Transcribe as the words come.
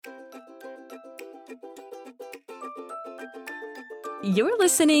You're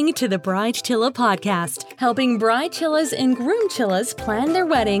listening to the Bride Chilla podcast, helping bride chillas and groom chillas plan their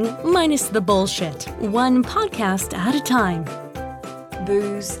wedding minus the bullshit, one podcast at a time.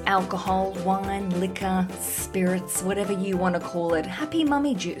 Booze, alcohol, wine, liquor, spirits, whatever you want to call it. Happy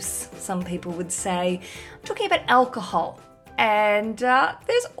mummy juice, some people would say. I'm talking about alcohol. And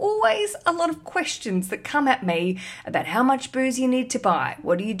there's always a lot of questions that come at me about how much booze you need to buy.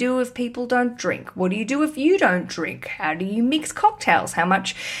 What do you do if people don't drink? What do you do if you don't drink? How do you mix cocktails? How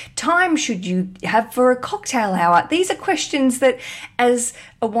much time should you have for a cocktail hour? These are questions that, as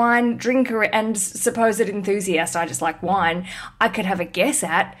a wine drinker and supposed enthusiast, I just like wine, I could have a guess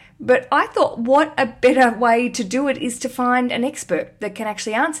at. But I thought, what a better way to do it is to find an expert that can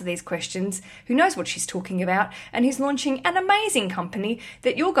actually answer these questions, who knows what she's talking about, and who's launching an amazing company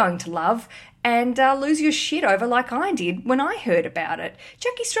that you're going to love and lose your shit over like I did when I heard about it.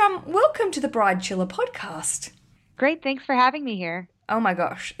 Jackie Strum, welcome to the Bride Chilla podcast. Great, thanks for having me here. Oh my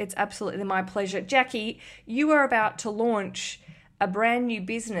gosh, it's absolutely my pleasure. Jackie, you are about to launch a brand new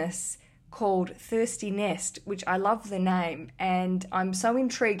business called Thirsty Nest, which I love the name, and I'm so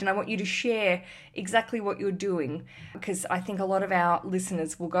intrigued, and I want you to share exactly what you're doing, because I think a lot of our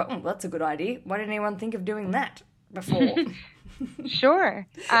listeners will go, oh, that's a good idea. Why didn't anyone think of doing that before? Sure.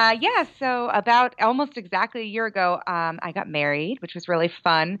 So about almost exactly a year ago, I got married, which was really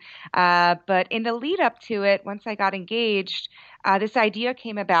fun. But in the lead up to it, once I got engaged, this idea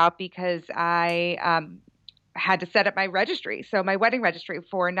came about because I had to set up my registry. So my wedding registry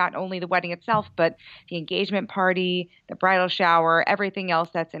for not only the wedding itself, but the engagement party, the bridal shower, everything else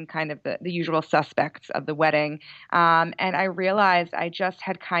that's in kind of the usual suspects of the wedding. And I realized I just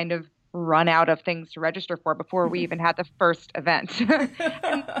had kind of run out of things to register for before we even had the first event.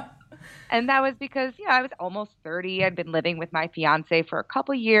 And that was because, I was almost 30. I'd been living with my fiance for a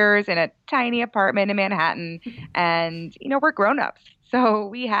couple years in a tiny apartment in Manhattan. And, we're grown-ups. So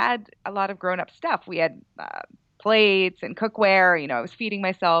we had a lot of grown-up stuff. We had plates and cookware. I was feeding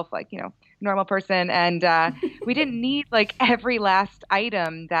myself like, normal person. And we didn't need like every last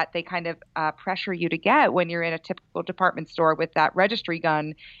item that they kind of pressure you to get when you're in a typical department store with that registry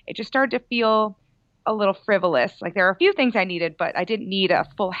gun. It just started to feel a little frivolous. Like there are a few things I needed, but I didn't need a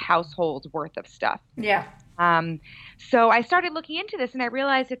full household worth of stuff. Yeah. So I started looking into this, and I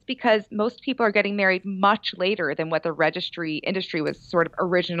realized it's because most people are getting married much later than what the registry industry was sort of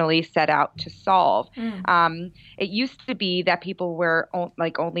originally set out to solve. It used to be that people were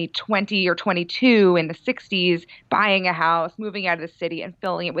only 20 or 22 in the 60s buying a house, moving out of the city, and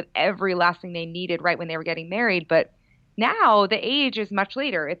filling it with every last thing they needed right when they were getting married. But now the age is much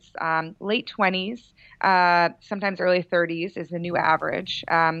later. It's late 20s, sometimes early 30s is the new average,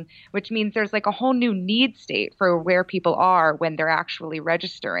 which means there's like a whole new need state for where people are when they're actually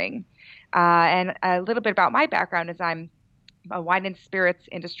registering. And a little bit about my background is I'm a wine and spirits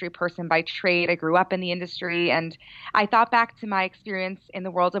industry person by trade. I grew up in the industry, and I thought back to my experience in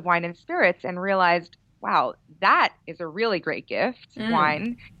the world of wine and spirits and realized, wow, that is a really great gift,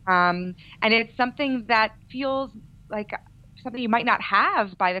 wine. And it's something that feels like something you might not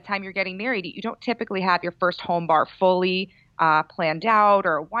have by the time you're getting married. You don't typically have your first home bar fully planned out,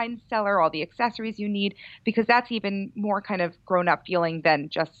 or a wine cellar, all the accessories you need, because that's even more kind of grown up feeling than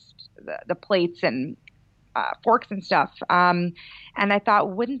just the plates and forks and stuff. And I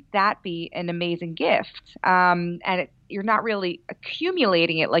thought, wouldn't that be an amazing gift? You're not really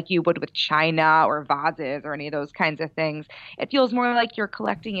accumulating it like you would with china or vases or any of those kinds of things. It feels more like you're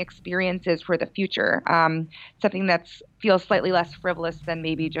collecting experiences for the future. Something that feels slightly less frivolous than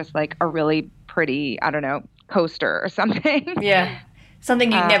maybe just like a really pretty, coaster or something. Yeah.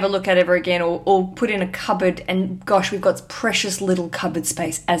 Something you'd never look at ever again, or put in a cupboard. And gosh, we've got precious little cupboard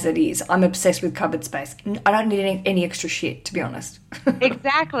space as it is. I'm obsessed with cupboard space. I don't need any extra shit, to be honest.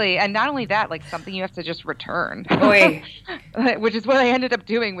 Exactly. And not only that, like something you have to just return. Oy. Which is what I ended up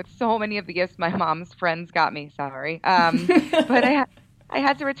doing with so many of the gifts my mom's friends got me. Sorry. But I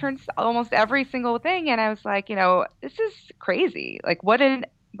had to return almost every single thing. And I was like, this is crazy. Like what an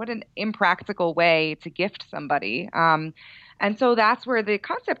impractical way to gift somebody. And so that's where the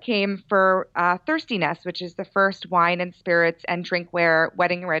concept came for Thirsty Nest, which is the first wine and spirits and drinkware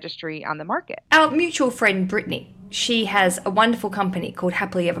wedding registry on the market. Our mutual friend, Brittany, she has a wonderful company called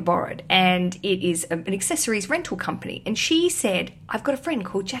Happily Ever Borrowed, and it is an accessories rental company. And she said, I've got a friend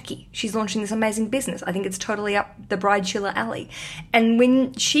called Jackie. She's launching this amazing business. I think it's totally up the Bride Chilla alley. And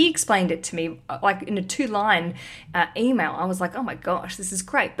when she explained it to me, like in a 2-line email, I was like, oh my gosh, this is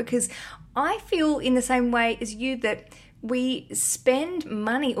great. Because I feel in the same way as you that we spend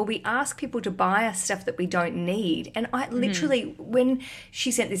money or we ask people to buy us stuff that we don't need. And I literally, when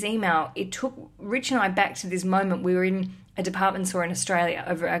she sent this email, it took Rich and I back to this moment. We were in a department store in Australia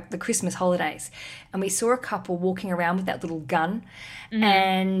over the Christmas holidays, and we saw a couple walking around with that little gun,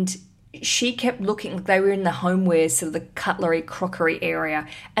 and she kept looking. They were in the homeware, sort of the cutlery, crockery area,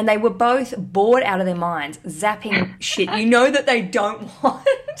 and they were both bored out of their minds, zapping shit you know that they don't want.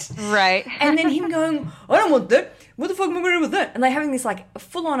 Right. And then him going, I don't want that. What the fuck am I going to do with that? And they're having this like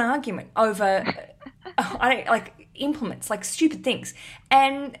full-on argument over implements, like stupid things.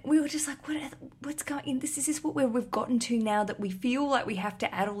 And we were just like, what's going on? This is what we've gotten to now, that we feel like we have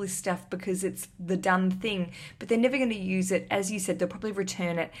to add all this stuff because it's the done thing, but they're never going to use it. As you said, they'll probably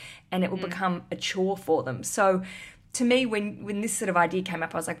return it and it will become a chore for them. So to me, when this sort of idea came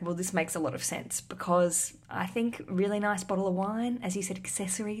up, I was like, well, this makes a lot of sense, because I think really nice bottle of wine, as you said,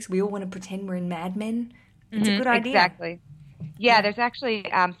 accessories. We all want to pretend we're in Mad Men. It's a good idea. Exactly. Yeah, there's actually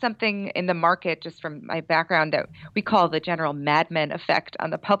something in the market, just from my background, that we call the general Mad Men effect on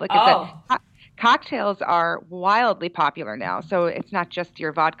the public. Cocktails are wildly popular now. So it's not just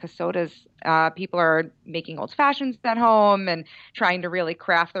your vodka sodas. People are making old fashions at home and trying to really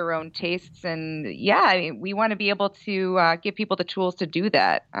craft their own tastes. And yeah, I mean, we want to be able to give people the tools to do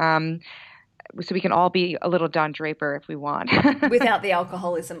that. So we can all be a little Don Draper if we want. Without the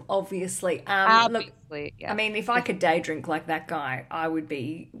alcoholism, obviously. Obviously, yeah. I mean, if I could day drink like that guy, I would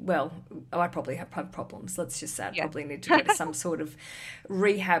be, I'd probably have problems. Let's just say I'd probably need to go to some sort of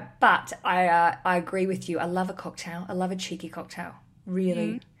rehab. But I agree with you. I love a cocktail. I love a cheeky cocktail.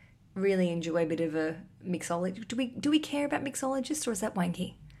 Really, really enjoy a bit of a mixologist. Do we care about mixologists, or is that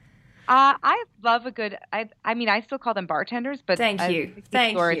wanky? I love a good. I mean, I still call them bartenders, but Thank you.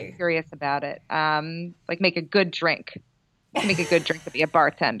 Curious about it. Like make a good drink. Make a good drink to be a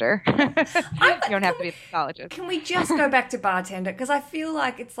bartender. You don't have to be a mixologist. Can we just go back to bartender? Because I feel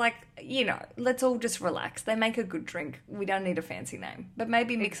like it's like, let's all just relax. They make a good drink. We don't need a fancy name. But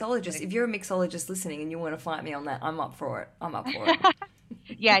maybe mixologist. If you're a mixologist listening and you want to fight me on that, I'm up for it.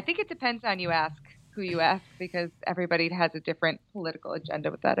 Yeah, I think it depends on who you ask, because everybody has a different political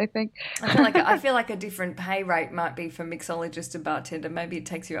agenda with that, I think. I feel like a different pay rate might be for mixologist and bartender. Maybe it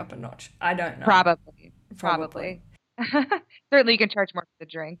takes you up a notch. I don't know. Probably. Certainly you can charge more for the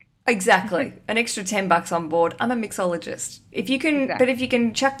drink. Exactly. An extra $10 on board. I'm a mixologist. If you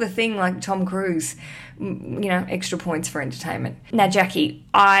can chuck the thing like Tom Cruise, extra points for entertainment. Now, Jackie,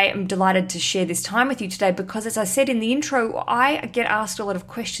 I am delighted to share this time with you today because, as I said in the intro, I get asked a lot of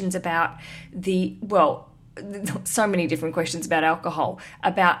questions about so many different questions about alcohol,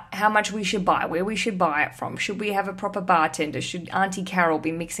 about how much we should buy, where we should buy it from, should we have a proper bartender, should Auntie Carol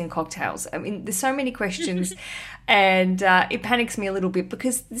be mixing cocktails? I mean, there's so many questions and it panics me a little bit,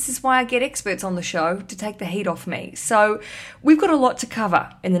 because this is why I get experts on the show, to take the heat off me. So we've got a lot to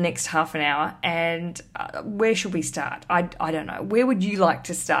cover in the next half an hour, and where should we start? I don't know. Where would you like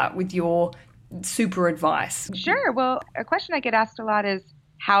to start with your super advice? Sure. Well, a question I get asked a lot is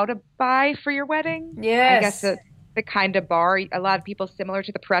how to buy for your wedding. Yes. I guess the kind of bar. A lot of people, similar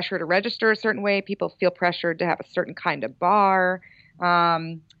to the pressure to register a certain way, people feel pressured to have a certain kind of bar.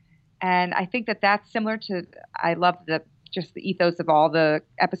 And I think that's similar to, I love the ethos of all the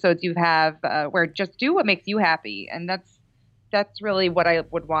episodes you have, where just do what makes you happy. And that's really what I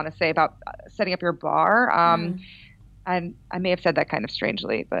would want to say about setting up your bar. And I may have said that kind of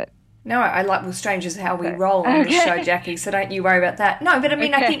strangely, but no, I like, well, strange is how we roll on this show, Jackie, so don't you worry about that. No, but I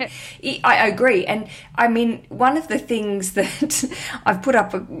mean, I think I agree. And I mean, one of the things that I've put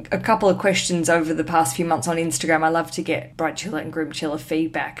up a couple of questions over the past few months on Instagram. I love to get Bride Chiller and Groom Chiller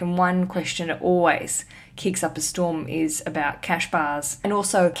feedback. And one question that always kicks up a storm is about cash bars. And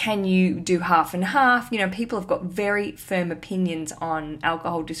also, can you do half and half? People have got very firm opinions on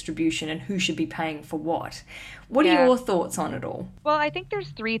alcohol distribution and who should be paying for what. What are your thoughts on it all? Well, I think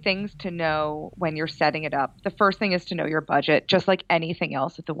there's 3 things to know when you're setting it up. The first thing is to know your budget, just like anything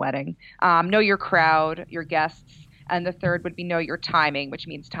else at the wedding. Know your crowd, your guests. And the third would be know your timing, which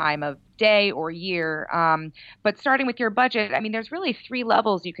means time of day or year. But starting with your budget, I mean, there's really 3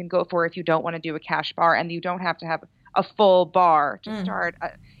 levels you can go for if you don't want to do a cash bar, and you don't have to have a full bar to start.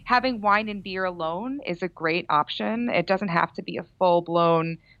 Having wine and beer alone is a great option. It doesn't have to be a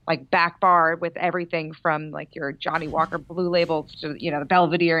full-blown like back bar with everything from like your Johnny Walker Blue Labels to the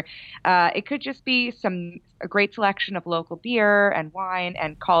Belvedere. It could just be a great selection of local beer and wine,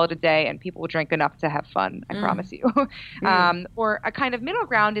 and call it a day, and people will drink enough to have fun. I promise you. Or a kind of middle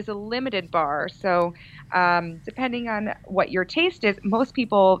ground is a limited bar. So depending on what your taste is, most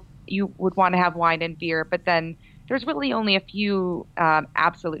people, you would want to have wine and beer, but then there's really only a few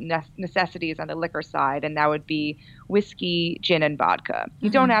absolute necessities on the liquor side, and that would be whiskey, gin, and vodka. You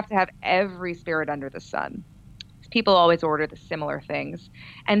don't have to have every spirit under the sun. People always order the similar things.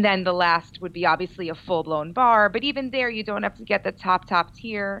 And then the last would be obviously a full-blown bar, but even there you don't have to get the top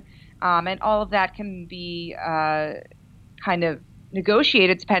tier. And all of that can be kind of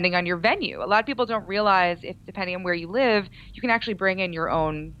negotiated depending on your venue. A lot of people don't realize if, depending on where you live, you can actually bring in your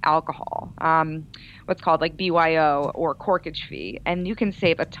own alcohol, what's called like BYO or corkage fee, and you can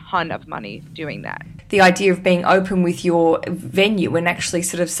save a ton of money doing that. The idea of being open with your venue and actually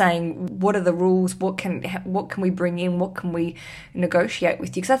sort of saying, what are the rules? What can we bring in? What can we negotiate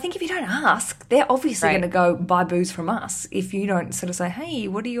with you? Because I think if you don't ask, they're obviously going to go buy booze from us. If you don't sort of say, hey,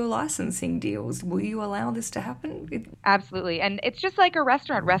 what are your licensing deals? Will you allow this to happen? Absolutely. And it's just like a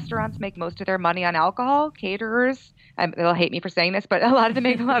restaurant. Restaurants make most of their money on alcohol. Caterers, they'll hate me for saying this, but a lot of them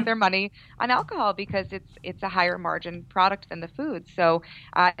make a lot of their money on alcohol because it's a higher margin product than the food. So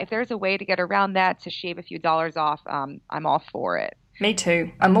if there's a way to get around that to shave a few dollars off, I'm all for it. Me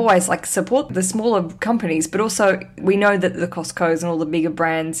too. I'm always like support the smaller companies, but also we know that the Costco's and all the bigger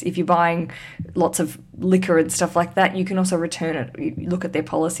brands, if you're buying lots of liquor and stuff like that, you can also return it. You look at their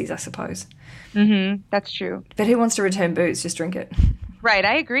policies, I suppose. That's true. But who wants to return booze? Just drink it. Right,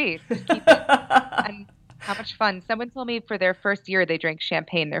 I agree. Just keep it. And how much fun. Someone told me for their first year, they drank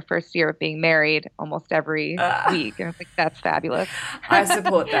champagne, their first year of being married almost every week. And I was like, that's fabulous. I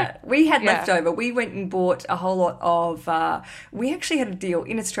support that. We had leftover. We went and bought a whole lot of, we actually had a deal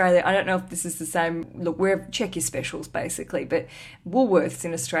in Australia. I don't know if this is the same. Look, check your specials basically, but Woolworths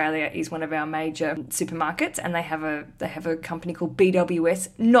in Australia is one of our major supermarkets, and they have a company called BWS,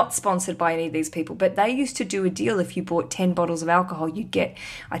 not sponsored by any of these people, but they used to do a deal. If you bought 10 bottles of alcohol, you'd get,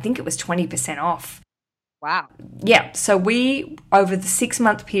 I think it was 20% off. Wow. Yeah. So we, over the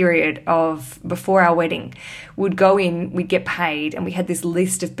 6-month period of before our wedding, would go in, we'd get paid, and we had this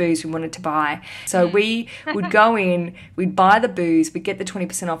list of booze we wanted to buy. So we would go in, we'd buy the booze, we'd get the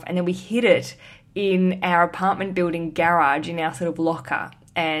 20% off, and then we hid it in our apartment building garage in our sort of locker.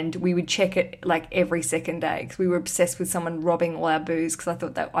 And we would check it like every second day because we were obsessed with someone robbing all our booze, because I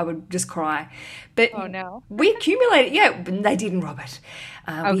thought that I would just cry. But oh, no. We accumulated, but they didn't rob it.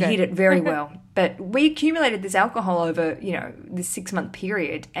 We hid it very well. But we accumulated this alcohol over, this 6-month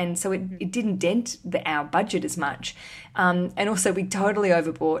period. And so it didn't dent our budget as much. And also we totally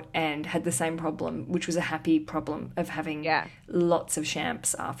overbought and had the same problem, which was a happy problem of having lots of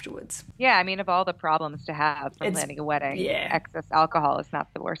champs afterwards. Yeah, I mean, of all the problems to have from planning a wedding, excess alcohol is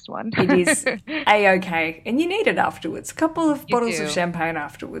not the worst one. It is A-okay. And you need it afterwards. A couple of bottles of champagne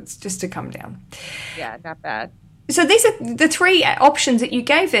afterwards just to come down. Yeah, not bad. So these are the 3 options that you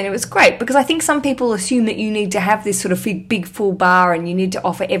gave then. It was great because I think some people assume that you need to have this sort of big full bar and you need to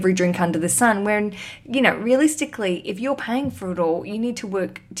offer every drink under the sun, when, realistically, if you're paying for it all, you need to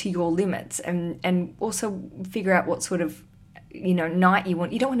work to your limits and also figure out what sort of, night you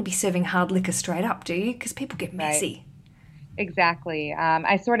want. You don't want to be serving hard liquor straight up, do you? Because people get messy. Right. Exactly.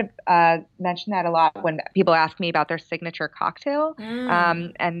 I sort of mention that a lot when people ask me about their signature cocktail.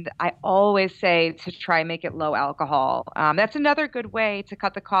 And I always say to try and make it low alcohol. That's another good way to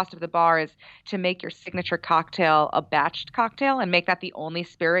cut the cost of the bar, is to make your signature cocktail a batched cocktail and make that the only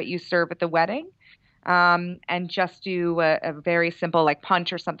spirit you serve at the wedding. And just do a very simple like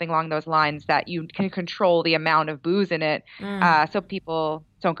punch or something along those lines that you can control the amount of booze in it, so people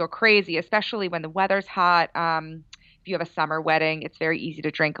don't go crazy, especially when the weather's hot. If you have a summer wedding, it's very easy to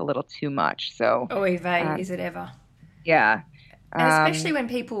drink a little too much. So, is it ever? Yeah. And especially when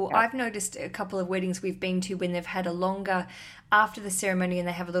people, I've noticed a couple of weddings we've been to when they've had a longer, after the ceremony, and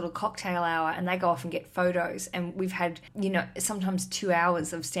they have a little cocktail hour and they go off and get photos. And we've had, sometimes 2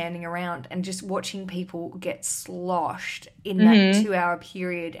 hours of standing around and just watching people get sloshed in that 2-hour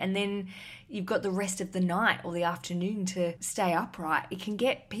period. And then you've got the rest of the night or the afternoon to stay upright.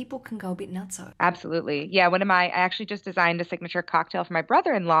 People can go a bit nutso. Absolutely. Yeah. I actually just designed a signature cocktail for my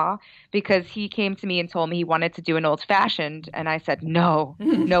brother-in-law because he came to me and told me he wanted to do an old fashioned. And I said, no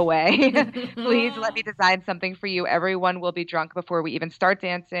way. Please let me design something for you. Everyone will be drunk before we even start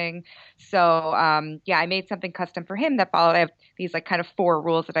dancing. So, I made something custom for him that followed. I have these like kind of 4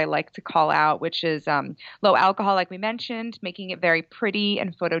 rules that I like to call out, which is low alcohol, like we mentioned, making it very pretty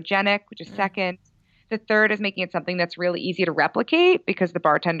and photogenic, which is second. The third is making it something that's really easy to replicate because the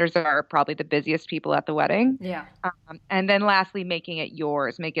bartenders are probably the busiest people at the wedding. Yeah. And then lastly, making it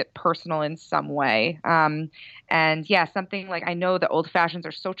yours, make it personal in some way. Something like, I know the old fashions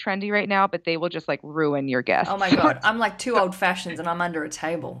are so trendy right now, but they will just like ruin your guests. Oh my God. I'm like 2 old fashions and I'm under a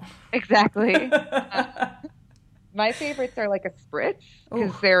table. Exactly. My favorites are like a spritz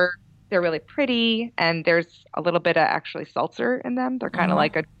because they're they're really pretty, and there's a little bit of actually seltzer in them. They're kind of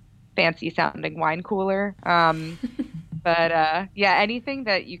like a fancy sounding wine cooler. But yeah, anything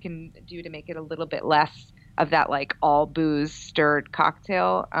that you can do to make it a little bit less of that like all booze stirred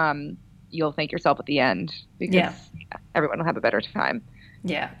cocktail, you'll thank yourself at the end because everyone will have a better time.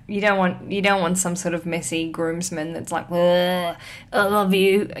 Yeah, you don't want some sort of messy groomsman that's like, "Ugh, I love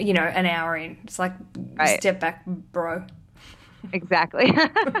you," an hour in. It's like, step back, bro. Exactly.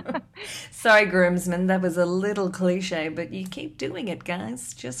 Sorry, groomsman, that was a little cliche, but you keep doing it,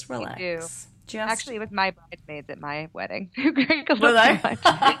 guys. Just relax. Actually, it was my bridesmaids at my wedding who drank a Were little they?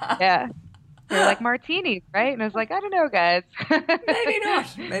 too much. Yeah. They were like martinis, right? And I was like, I don't know, guys. Maybe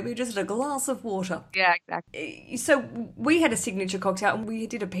not. Maybe just a glass of water. Yeah, exactly. So we had a signature cocktail, and we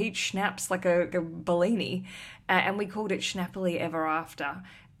did a peach schnapps, like a Bellini, and we called it Schnappily Ever After.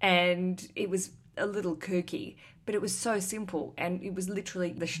 And it was a little kooky, but it was so simple. And it was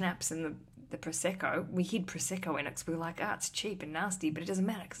literally the schnapps and the Prosecco. We hid Prosecco in it because we were like, it's cheap and nasty, but it doesn't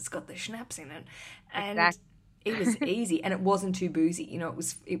matter because it's got the schnapps in it. And it was easy, and it wasn't too boozy.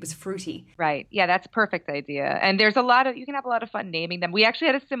 It was fruity. Right. Yeah, that's a perfect idea. And you can have a lot of fun naming them. We actually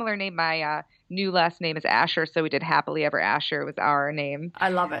had a similar name. My new last name is Asher, so we did Happily Ever Asher was our name. I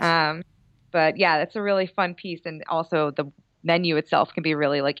love it. But yeah, it's a really fun piece, and also the menu itself can be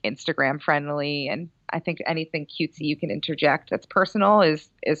really like Instagram friendly. And I think anything cutesy you can interject that's personal is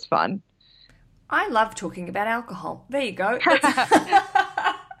fun. I love talking about alcohol. There you go.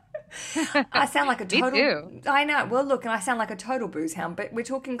 I sound like a total... Me too. I know. Well, look, and I sound like a total booze hound, but we're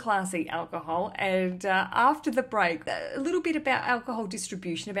talking classy alcohol. And after the break, a little bit about alcohol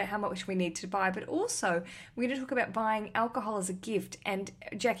distribution, about how much we need to buy, but also we're going to talk about buying alcohol as a gift. And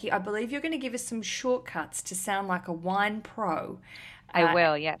Jackie, I believe you're going to give us some shortcuts to sound like a wine pro. I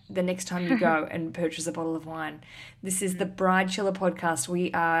will, yes. The next time you go and purchase a bottle of wine. This is the Bride Chiller podcast.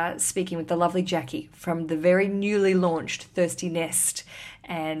 We are speaking with the lovely Jackie from the very newly launched Thirsty Nest,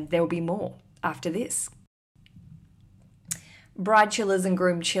 and there will be more after this. Bride chillers and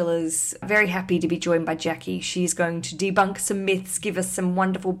groom chillers, very happy to be joined by Jackie. She's going to debunk some myths, give us some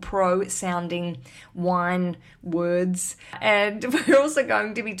wonderful pro-sounding wine words, and we're also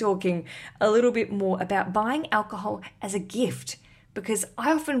going to be talking a little bit more about buying alcohol as a gift. Because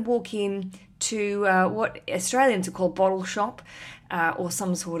I often walk in to what Australians would call bottle shop or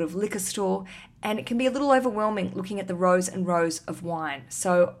some sort of liquor store, and it can be a little overwhelming looking at the rows and rows of wine.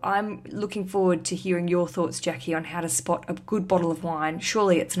 So I'm looking forward to hearing your thoughts, Jackie, on how to spot a good bottle of wine.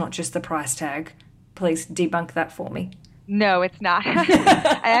 Surely it's not just the price tag. Please debunk that for me. No, it's not.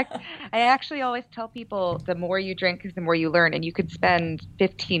 I actually always tell people the more you drink is the more you learn, and you could spend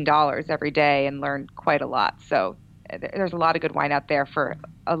 $15 every day and learn quite a lot. So there's a lot of good wine out there for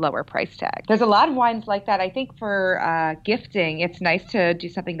a lower price tag. There's a lot of wines like that. I think for gifting, it's nice to do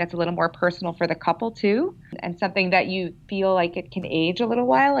something that's a little more personal for the couple too, and something that you feel like it can age a little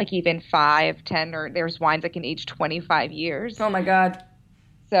while, like even 5, 10, or there's wines that can age 25 years. Oh my God.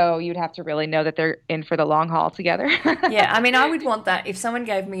 So you'd have to really know that they're in for the long haul together. Yeah, I mean, I would want that. If someone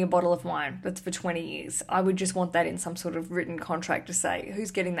gave me a bottle of wine that's for 20 years, I would just want that in some sort of written contract to say,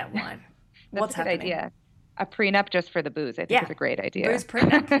 who's getting that wine? What's happening? Good idea. A prenup just for the booze, I think is a great idea. Booze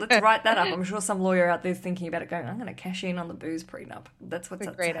prenup. Let's write that up. I'm sure some lawyer out there is thinking about it going, I'm going to cash in on the booze prenup. That's what's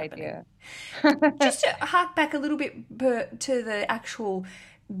a great happening. idea. Just to hark back a little bit to the actual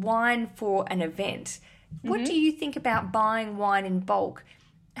wine for an event, what do you think about buying wine in bulk?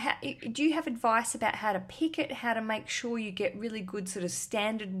 Do you have advice about how to pick it, how to make sure you get really good sort of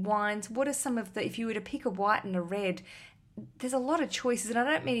standard wines? What are some of if you were to pick a white and a red, there's a lot of choices, and I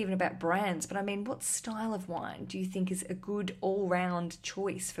don't mean even about brands, but I mean, what style of wine do you think is a good all-round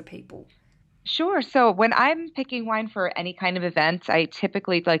choice for people? Sure. So when I'm picking wine for any kind of event, I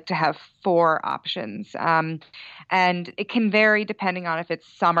typically like to have 4 options. And it can vary depending on if it's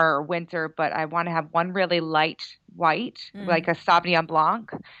summer or winter, but I want to have one really light white, like a Sauvignon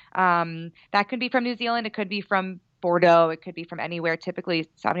Blanc. That could be from New Zealand. It could be from Bordeaux. It could be from anywhere. Typically,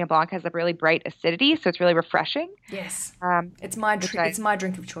 Sauvignon Blanc has a really bright acidity, so it's really refreshing. Yes. It's my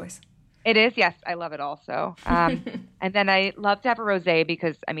drink of choice. It is, yes. I love it also. And then I love to have a rosé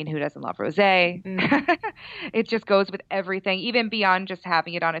because, I mean, who doesn't love rosé? It just goes with everything, even beyond just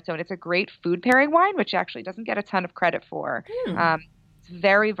having it on its own. It's a great food pairing wine, which actually doesn't get a ton of credit for. It's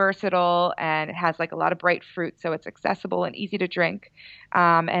very versatile, and it has like a lot of bright fruit, so it's accessible and easy to drink.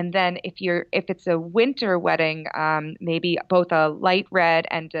 And then if it's a winter wedding, maybe both a light red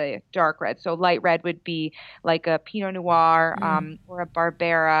and a dark red. So light red would be like a Pinot Noir or a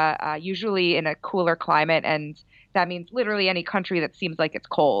Barbera, usually in a cooler climate, and that means literally any country that seems like it's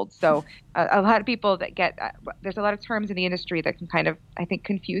cold. So a lot of people that get there's a lot of terms in the industry that can kind of, I think,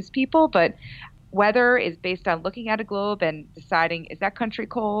 confuse people. But weather is based on looking at a globe and deciding, is that country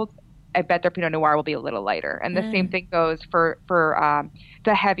cold? I bet their Pinot Noir will be a little lighter. And the same thing goes for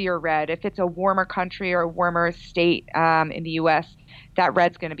the heavier red. If it's a warmer country or a warmer state in the U.S., that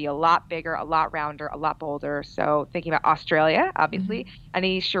red's going to be a lot bigger, a lot rounder, a lot bolder. So thinking about Australia, obviously,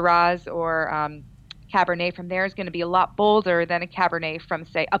 any Shiraz or Cabernet from there is going to be a lot bolder than a Cabernet from,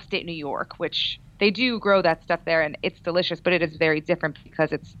 say, upstate New York, which they do grow that stuff there, and it's delicious, but it is very different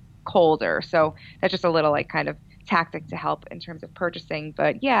because it's colder. So that's just a little like kind of tactic to help in terms of purchasing.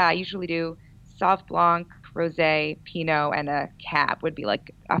 But yeah, I usually do Sauv Blanc, Rosé, Pinot, and a Cab would be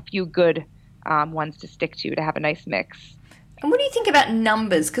like a few good ones to stick to have a nice mix. And what do you think about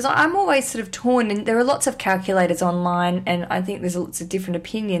numbers? Because I'm always sort of torn, and there are lots of calculators online, and I think there's lots of different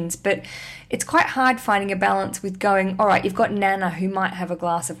opinions, but it's quite hard finding a balance with going, all right, you've got Nana, who might have a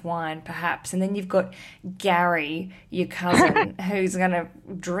glass of wine, perhaps, and then you've got Gary, your cousin, who's going to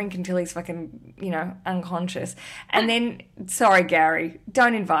drink until he's fucking, unconscious. And then, sorry, Gary,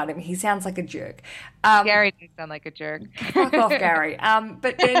 don't invite him. He sounds like a jerk. Gary does sound like a jerk. Fuck off, Gary.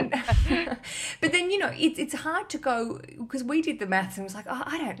 But then, it's hard to go, because we did the maths and it was like, oh,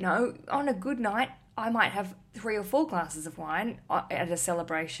 I don't know, on a good night, I might have 3 or 4 glasses of wine at a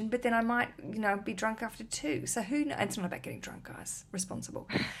celebration, but then I might, be drunk after 2. So who knows? It's not about getting drunk, guys. Responsible.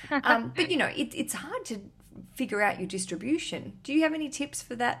 But, it's hard to figure out your distribution. Do you have any tips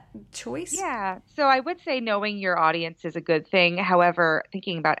for that choice? Yeah. So I would say knowing your audience is a good thing. However,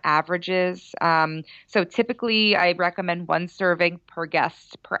 thinking about averages. So typically I recommend 1 serving per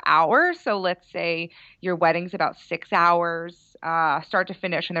guest per hour. So let's say your wedding's about 6 hours, start to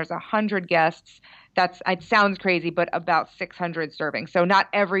finish, and there's 100 guests. It sounds crazy, but about 600 servings. So not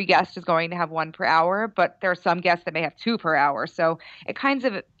every guest is going to have 1 per hour, but there are some guests that may have 2 per hour. So it kind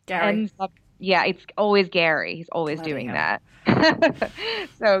of ends up, yeah, it's always Gary. He's always doing that.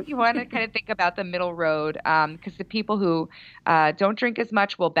 So you want to kind of think about the middle road, because the people who don't drink as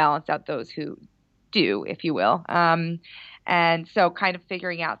much will balance out those who do, if you will. And so kind of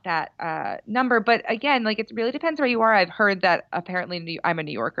figuring out that number. But again, like, it really depends where you are. I've heard that apparently I'm a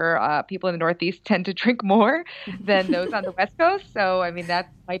New Yorker. People in the Northeast tend to drink more than those on the West Coast. So, I mean, that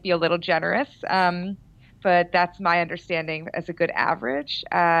might be a little generous. But that's my understanding as a good average.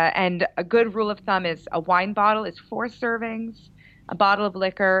 And a good rule of thumb is a wine bottle is 4 servings. A bottle of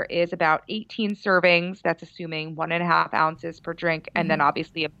liquor is about 18 servings. That's assuming 1.5 ounces per drink. And then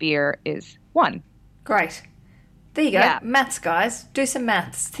obviously a beer is 1. Great. There you go. Yeah. Maths, guys. Do some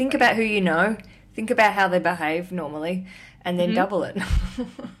maths. Think about who you know. Think about how they behave normally, and then double it.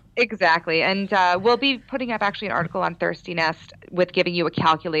 Exactly. And we'll be putting up actually an article on Thirsty Nest with giving you a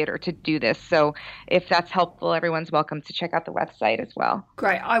calculator to do this. So if that's helpful, everyone's welcome to check out the website as well.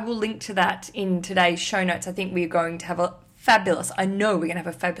 Great. I will link to that in today's show notes. I think we're going to have I know we're going to have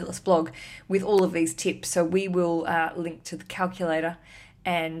a fabulous blog with all of these tips. So we will link to the calculator,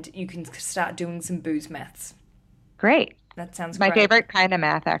 and you can start doing some booze maths. Great. That sounds my great. favorite kind of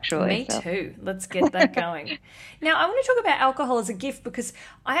math, actually. Me too. Let's get that going. Now, I want to talk about alcohol as a gift, because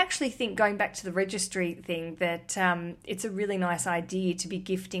I actually think, going back to the registry thing, that it's a really nice idea to be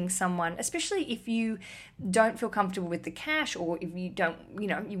gifting someone, especially if you don't feel comfortable with the cash, or if you don't,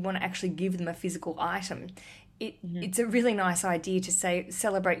 you want to actually give them a physical item. It's a really nice idea to say,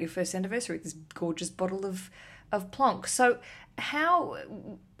 celebrate your first anniversary with this gorgeous bottle of Plonk. So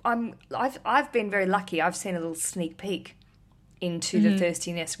I've been very lucky. I've seen a little sneak peek into the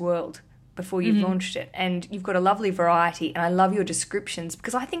Thirsty Nest world before you've launched it, and you've got a lovely variety, and I love your descriptions,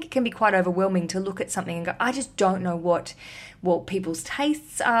 because I think it can be quite overwhelming to look at something and go, I just don't know what people's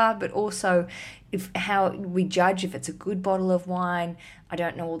tastes are, but also how we judge if it's a good bottle of wine. I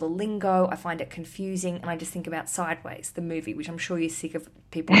don't know all the lingo. I find it confusing, and I just think about Sideways, the movie, which I'm sure you're sick of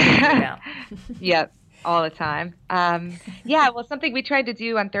people talking about. Yep. All the time. Well, something we tried to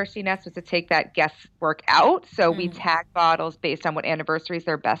do on Thirsty Nest was to take that guesswork out. So we tag bottles based on what anniversaries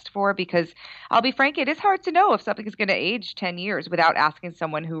they're best for, because I'll be frank, it is hard to know if something is going to age 10 years without asking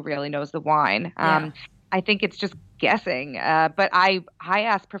someone who really knows the wine. I think it's just guessing. But I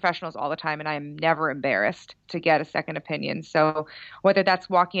ask professionals all the time, and I am never embarrassed to get a second opinion. So whether that's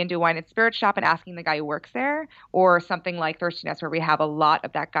walking into a wine and spirit shop and asking the guy who works there, or something like Thirsty Nest where we have a lot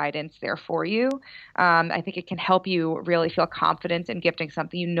of that guidance there for you, I think it can help you really feel confident in gifting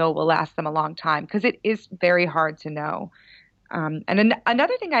something you know will last them a long time, because it is very hard to know. And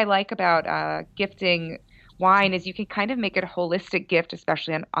another thing I like about gifting wine is you can kind of make it a holistic gift,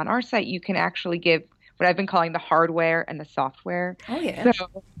 especially on our site. You can actually give what I've been calling the hardware and the software. Oh, yeah.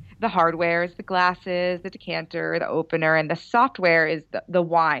 So the hardware is the glasses, the decanter, the opener, and the software is the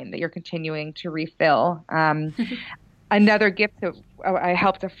wine that you're continuing to refill. Another gift that I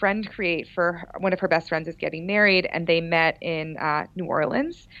helped a friend create for one of her best friends is getting married, and they met in New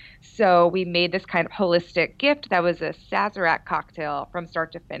Orleans. So we made this kind of holistic gift that was a Sazerac cocktail from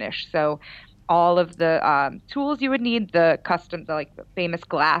start to finish. So all of the tools you would need, the famous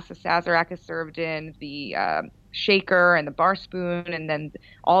glass a Sazerac is served in, the shaker and the bar spoon, and then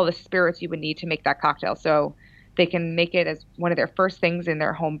all the spirits you would need to make that cocktail. So they can make it as one of their first things in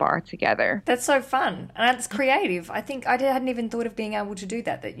their home bar together. That's so fun. And it's creative. I think I hadn't even thought of being able to do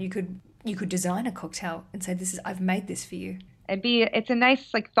that you could design a cocktail and say, I've made this for you. It's a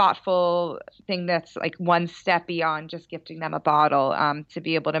nice, like, thoughtful thing that's like one step beyond just gifting them a bottle, to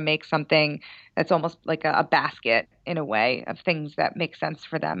be able to make something that's almost like a basket in a way of things that make sense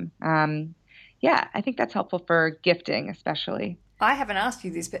for them. Yeah, I think that's helpful for gifting, especially. I haven't asked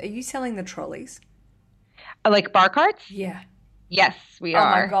you this, but are you selling the trolleys? Like bar carts? Yeah. Yes, we are.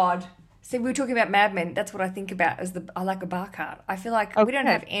 Oh my God. See, we were talking about Mad Men. That's what I think about I like a bar cart. I feel like we don't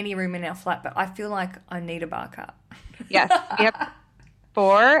have any room in our flat, but I feel like I need a bar cart. Yes, we have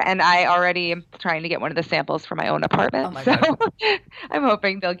 4, and I already am trying to get one of the samples for my own apartment. Oh my God. I'm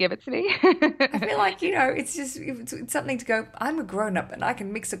hoping they'll give it to me. I feel like, it's something to go, I'm a grown-up and I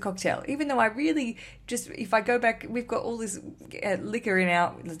can mix a cocktail. Even though I really if I go back, we've got all this liquor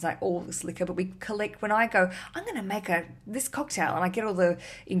it's like all this liquor, but we collect, when I go, I'm going to make this cocktail, and I get all the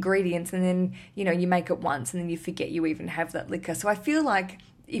ingredients, and then, you make it once and then you forget you even have that liquor. So I feel like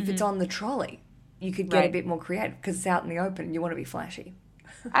if it's on the trolley, you could get a bit more creative because it's out in the open and you want to be flashy.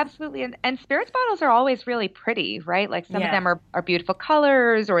 Absolutely. And spirits bottles are always really pretty, right? Like some of them are beautiful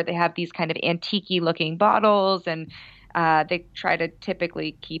colors, or they have these kind of antique-y looking bottles, and they try to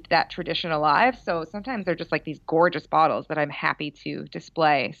typically keep that tradition alive. So sometimes they're just like these gorgeous bottles that I'm happy to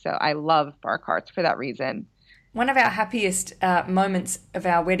display. So I love bar carts for that reason. One of our happiest moments of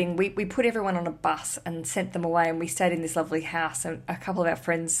our wedding, we put everyone on a bus and sent them away, and we stayed in this lovely house, and a couple of our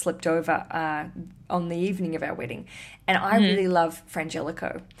friends slept over on the evening of our wedding. And I really love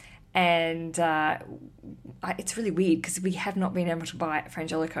Frangelico. And it's really weird because we have not been able to buy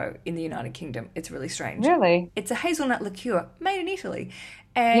Frangelico in the United Kingdom. It's really strange. Really? It's a hazelnut liqueur made in Italy.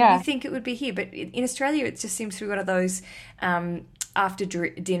 And you think it would be here. But in Australia, it just seems to be one of those after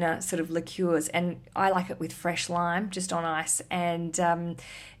dinner sort of liqueurs, and I like it with fresh lime, just on ice. And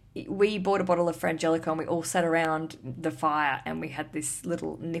we bought a bottle of Frangelico, and we all sat around the fire, and we had this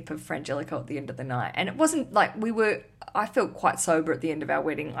little nip of Frangelico at the end of the night. And it wasn't like I felt quite sober at the end of our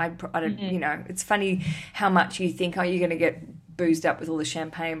wedding. I don't, it's funny how much you think, you're going to get boozed up with all the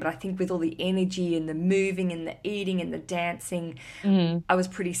champagne, but I think with all the energy and the moving and the eating and the dancing, I was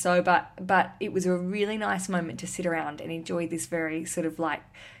pretty sober. But it was a really nice moment to sit around and enjoy this very sort of like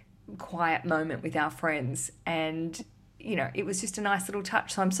quiet moment with our friends. And it was just a nice little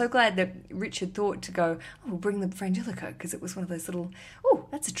touch. So I'm so glad that Richard thought to go, we'll bring the Frangelico, because it was one of those little,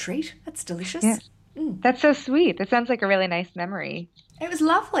 that's a treat. That's delicious. Yes. That's so sweet. That sounds like a really nice memory. It was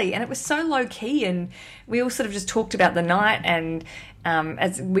lovely, and it was so low key, and we all sort of just talked about the night, and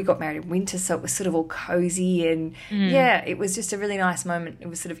as we got married in winter, so it was sort of all cozy, and it was just a really nice moment. It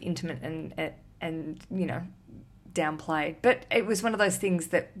was sort of intimate and downplayed, but it was one of those things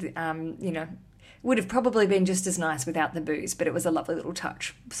that would have probably been just as nice without the booze, but it was a lovely little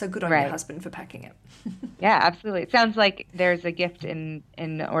touch. So good on your husband for packing it. Yeah, absolutely. It sounds like there's a gift in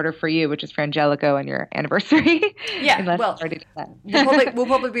order for you, which is Frangelico on your anniversary. Yeah, we'll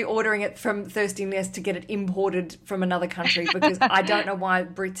probably be ordering it from Thirsty Nest to get it imported from another country, because I don't know why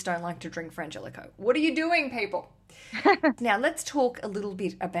Brits don't like to drink Frangelico. What are you doing, people? Now, let's talk a little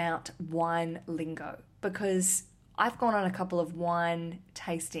bit about wine lingo, because I've gone on a couple of wine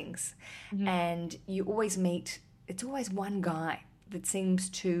tastings, and you always it's always one guy that seems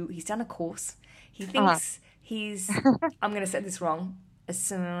to, he's done a course. He thinks he's, I'm going to say this wrong, a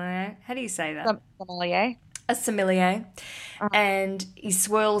sommelier. How do you say that? Sommelier. A sommelier. And he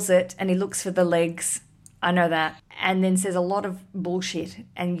swirls it and he looks for the legs. I know that. And then says a lot of bullshit.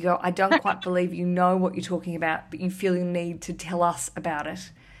 And you go, I don't quite believe you know what you're talking about, but you feel you need to tell us about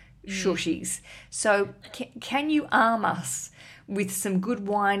it. Shushies. So can you arm us with some good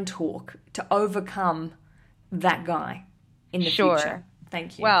wine talk to overcome that guy in the future?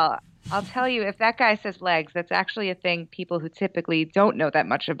 Thank you. Well, I'll tell you, if that guy says legs, that's actually a thing people who typically don't know that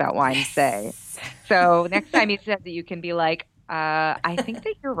much about wine say. So next time he says it, you can be like, I think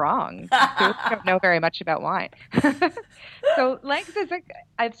that you're wrong. You don't know very much about wine. So legs is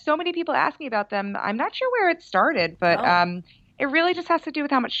I have so many people ask me about them. I'm not sure where it started, but it really just has to do with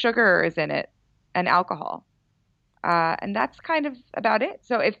how much sugar is in it and alcohol. And that's kind of about it.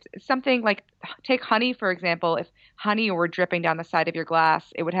 So if something like, take honey, for example, if honey were dripping down the side of your glass,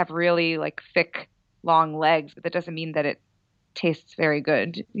 it would have really like thick, long legs, but that doesn't mean that it tastes very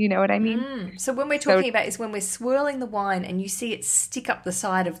good. You know what I mean? So when we're talking about is when we're swirling the wine and you see it stick up the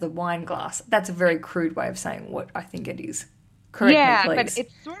side of the wine glass. That's a very crude way of saying what I think it is. Correct me, please. But it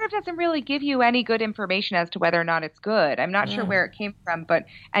sort of doesn't really give you any good information as to whether or not it's good. I'm not sure where it came from,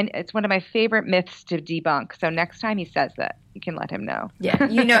 and it's one of my favorite myths to debunk. So next time he says that, you can let him know. Yeah,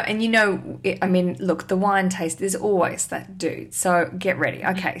 I mean, look, the wine taste, there's always that dude. So get ready.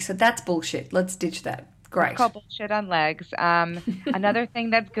 Okay, so that's bullshit. Let's ditch that. Great. Call bullshit on legs. Another thing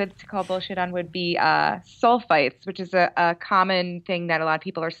that's good to call bullshit on would be sulfites, which is a common thing that a lot of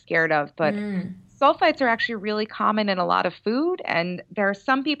people are scared of, but sulfites are actually really common in a lot of food, and there are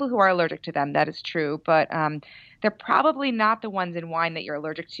some people who are allergic to them. That is true, but they're probably not the ones in wine that you're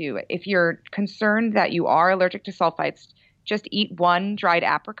allergic to. If you're concerned that you are allergic to sulfites, just eat one dried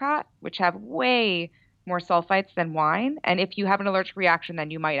apricot, which have way more sulfites than wine. And if you have an allergic reaction,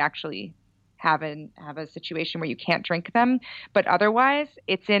 then you might actually have a situation where you can't drink them. But otherwise,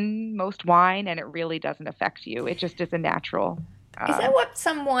 it's in most wine, and it really doesn't affect you. It just is a natural. Is that what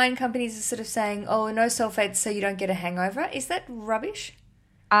some wine companies are sort of saying? Oh, no sulfates so you don't get a hangover. Is that rubbish?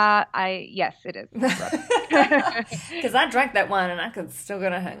 Yes, it is. Because I drank that wine and I could still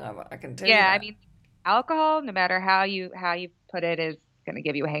get a hangover. I can tell you. Yeah, I mean, alcohol, no matter how you put it, is going to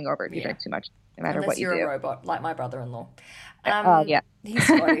give you a hangover if you drink too much. No matter what you do. Unless you're a robot, like my brother-in-law. Yeah. He's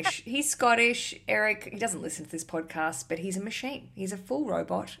Scottish. He's Scottish. Eric, he doesn't listen to this podcast, but he's a machine. He's a full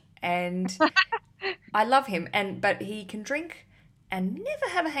robot, and I love him. But he can drink and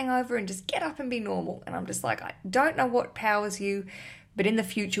never have a hangover and just get up and be normal. And I'm just like, I don't know what powers you, but in the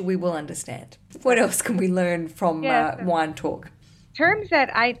future we will understand. What else can we learn from wine talk? Terms that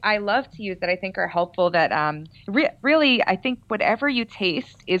I love to use that I think are helpful that really I think whatever you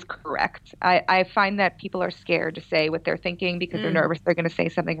taste is correct. I find that people are scared to say what they're thinking because they're nervous they're going to say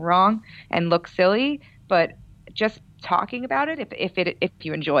something wrong and look silly, but just talking about it, if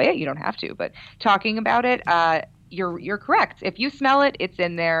you enjoy it, you don't have to, but talking about it, you're correct. If you smell it, it's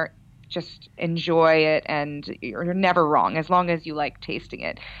in there. Just enjoy it, and you're never wrong as long as you like tasting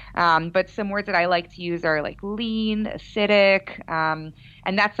it. But some words that I like to use are like lean, acidic,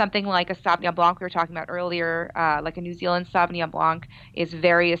 and that's something like a Sauvignon Blanc we were talking about earlier. Like a New Zealand Sauvignon Blanc is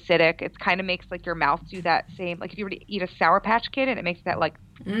very acidic. It kind of makes like your mouth do that same, like if you were to eat a Sour Patch Kid and it makes that like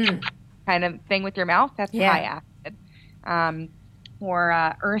kind of thing with your mouth, that's high acid.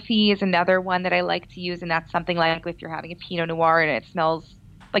 Or earthy is another one that I like to use, and that's something like if you're having a Pinot Noir and it smells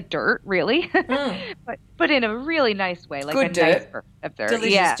like dirt, really, but in a really nice way, like good a nice dirt. earth of dirt.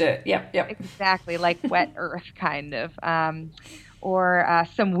 Delicious dirt. Yep. Exactly, like wet earth, kind of. Or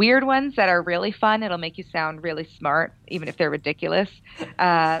some weird ones that are really fun. It'll make you sound really smart, even if they're ridiculous.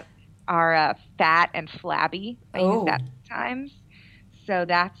 Are fat and flabby. I use that sometimes. So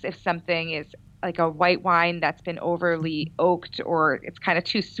that's if something is like a white wine that's been overly oaked, or it's kind of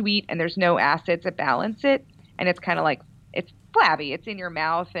too sweet and there's no acid to balance it, and it's kind of like it's flabby. It's in your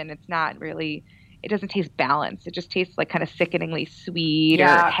mouth, and it's not really. It doesn't taste balanced. It just tastes like kind of sickeningly sweet or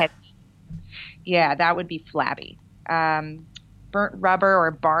heavy. Yeah, that would be flabby. Burnt rubber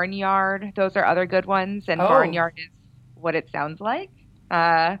or barnyard. Those are other good ones. And barnyard is what it sounds like.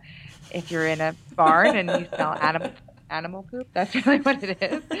 If you're in a barn and you smell animal poop, that's really what it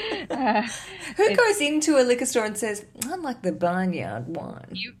is. Who goes into a liquor store and says, "I like the barnyard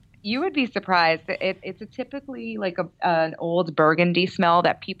wine"? You would be surprised. It's a typically like an old Burgundy smell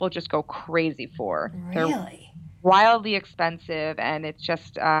that people just go crazy for. Really? They're wildly expensive, and it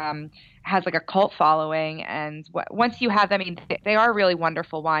just has like a cult following. And once you have them, I mean, they are really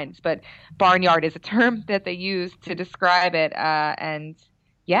wonderful wines, but barnyard is a term that they use to describe it. And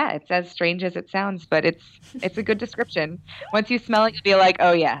yeah, it's as strange as it sounds, but it's a good description. Once you smell it, you'll be like,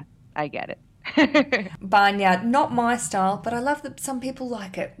 oh yeah, I get it. Barnyard, not my style, but I love that some people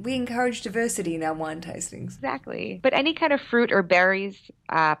like it. We encourage diversity in our wine tastings. Exactly. But any kind of fruit or berries,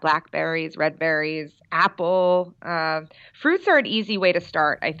 blackberries, red berries, apple, fruits are an easy way to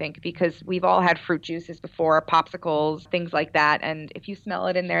start, I think, because we've all had fruit juices before, popsicles, things like that. And if you smell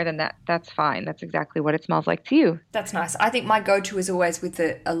it in there, then that's fine. That's exactly what it smells like to you. That's nice. I think my go-to is always with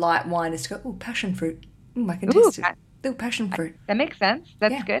a light wine is to go, passion fruit. I can taste it. Ooh, passion fruit. That makes sense.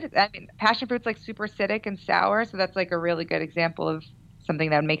 That's good. I mean, passion fruit's like super acidic and sour, so that's like a really good example of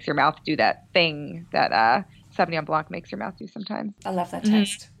something that makes your mouth do that thing that Sauvignon Blanc makes your mouth do sometimes. I love that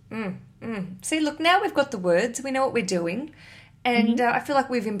taste. See, look, now we've got the words. We know what we're doing. And I feel like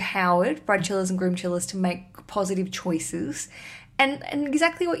we've empowered bride chillers and groom chillers to make positive choices. And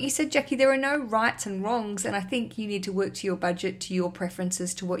exactly what you said, Jackie, there are no rights and wrongs. And I think you need to work to your budget, to your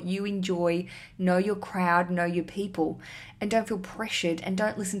preferences, to what you enjoy, know your crowd, know your people, and don't feel pressured and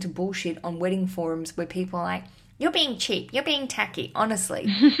don't listen to bullshit on wedding forums where people are like, you're being cheap, you're being tacky. Honestly.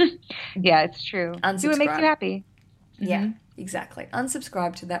 Yeah, it's true. Unsubscribe. Do what makes you happy. Yeah, exactly.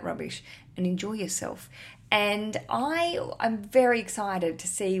 Unsubscribe to that rubbish and enjoy yourself. And I'm very excited to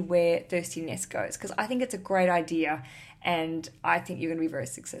see where Thirsty Nest goes because I think it's a great idea and I think you're going to be very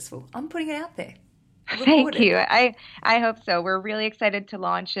successful. I'm putting it out there. Thank you. I hope so. We're really excited to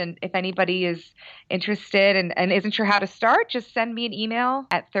launch. And if anybody is interested and isn't sure how to start, just send me an email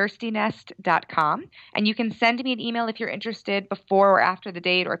at thirstynest.com. And you can send me an email if you're interested before or after the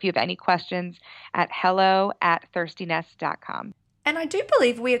date, or if you have any questions at hello@thirstynest.com. And I do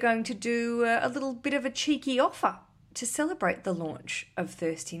believe we are going to do a little bit of a cheeky offer to celebrate the launch of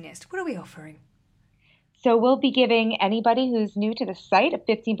Thirsty Nest. What are we offering? So we'll be giving anybody who's new to the site a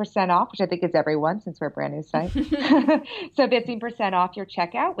 15% off, which I think is everyone since we're a brand new site. So 15% off your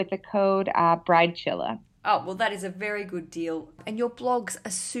checkout with the code BrideChilla. Oh, well, that is a very good deal. And your blogs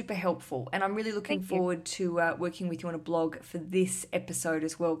are super helpful. And I'm really looking forward to working with you on a blog for this episode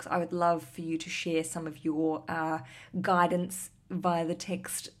as well, because I would love for you to share some of your guidance via the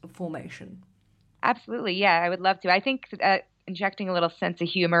text formation. Absolutely. Yeah, I would love to. I think injecting a little sense of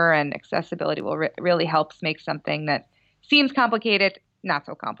humor and accessibility will really helps make something that seems complicated not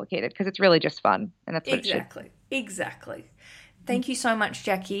so complicated, because it's really just fun, and that's what Exactly. Thank you so much,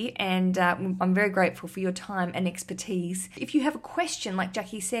 Jackie, and I'm very grateful for your time and expertise. If you have a question, like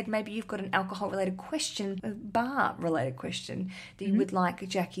Jackie said, maybe you've got an alcohol-related question, a bar-related question that you would like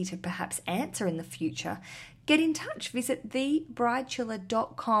Jackie to perhaps answer in the future, get in touch. Visit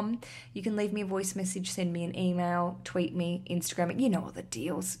thebridechiller.com. You can leave me a voice message, send me an email, tweet me, Instagram it. You know all the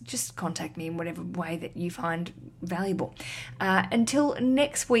deals. Just contact me in whatever way that you find valuable. Until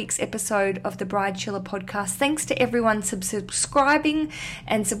next week's episode of the Bride Chiller podcast, thanks to everyone subscribing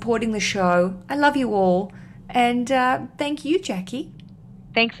and supporting the show. I love you all. And thank you, Jackie.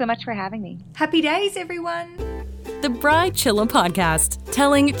 Thanks so much for having me. Happy days, everyone. The Bride Chilla Podcast,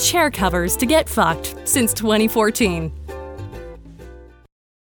 telling chair covers to get fucked since 2014.